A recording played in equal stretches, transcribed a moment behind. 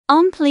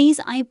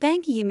Please, I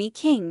beg you, me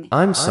king.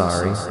 I'm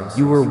sorry.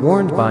 You were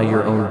warned by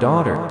your own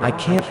daughter. I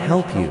can't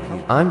help you.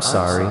 I'm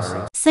sorry.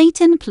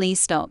 Satan, please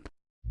stop.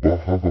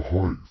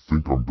 Bahaha,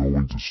 think I'm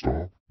going to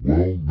stop?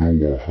 Well,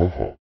 no,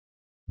 ahaha.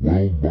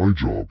 Well, my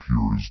job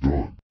here is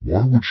done.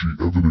 Why would she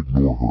even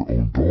ignore her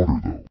own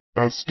daughter,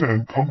 though?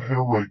 Stan, come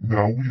here right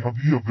now. We have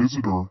here a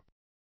visitor.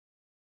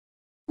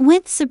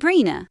 With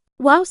Sabrina.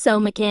 Wow, so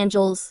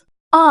McAngels.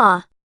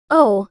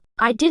 Oh,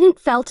 I didn't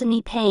felt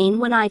any pain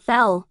when I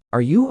fell. Are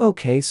you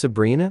okay,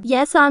 Sabrina?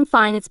 Yes, I'm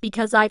fine. It's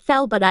because I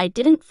fell, but I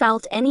didn't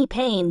felt any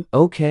pain.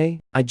 Okay,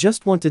 I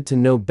just wanted to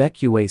know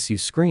Becuace you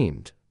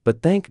screamed,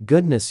 but thank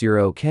goodness you're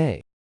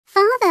okay.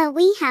 Father,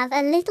 we have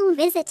a little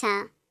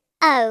visitor.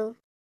 Oh.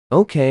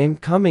 Okay, I'm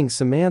coming,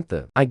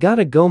 Samantha. I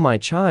gotta go, my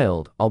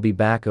child. I'll be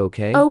back,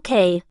 okay?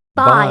 Okay,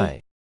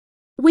 bye.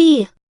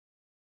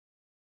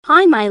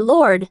 Hi, my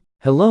lord.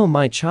 Hello,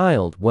 my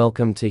child.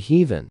 Welcome to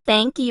Heaven.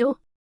 Thank you.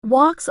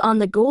 Walks on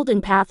the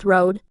Golden Path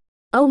Road.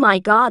 Oh my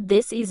God,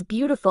 this is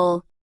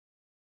beautiful.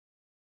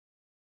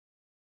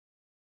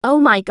 Oh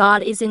my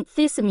God, isn't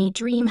this a me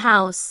dream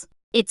house?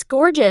 It's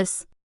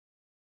gorgeous.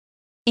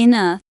 In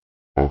Earth.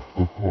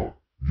 Ahaha,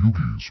 you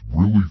geese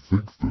really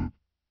think that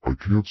I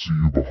can't see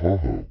you,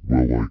 bahaha.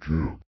 Well, I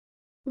can.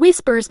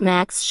 Whispers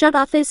Max, shut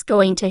up, is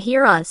going to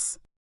hear us.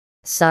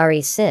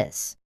 Sorry,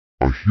 sis.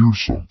 I hear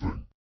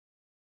something.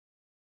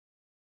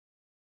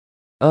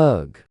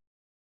 Ugh.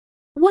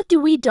 What do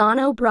we don?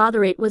 Oh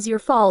brother, it was your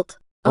fault.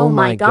 Oh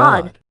my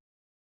God.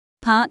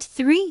 Part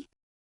 3.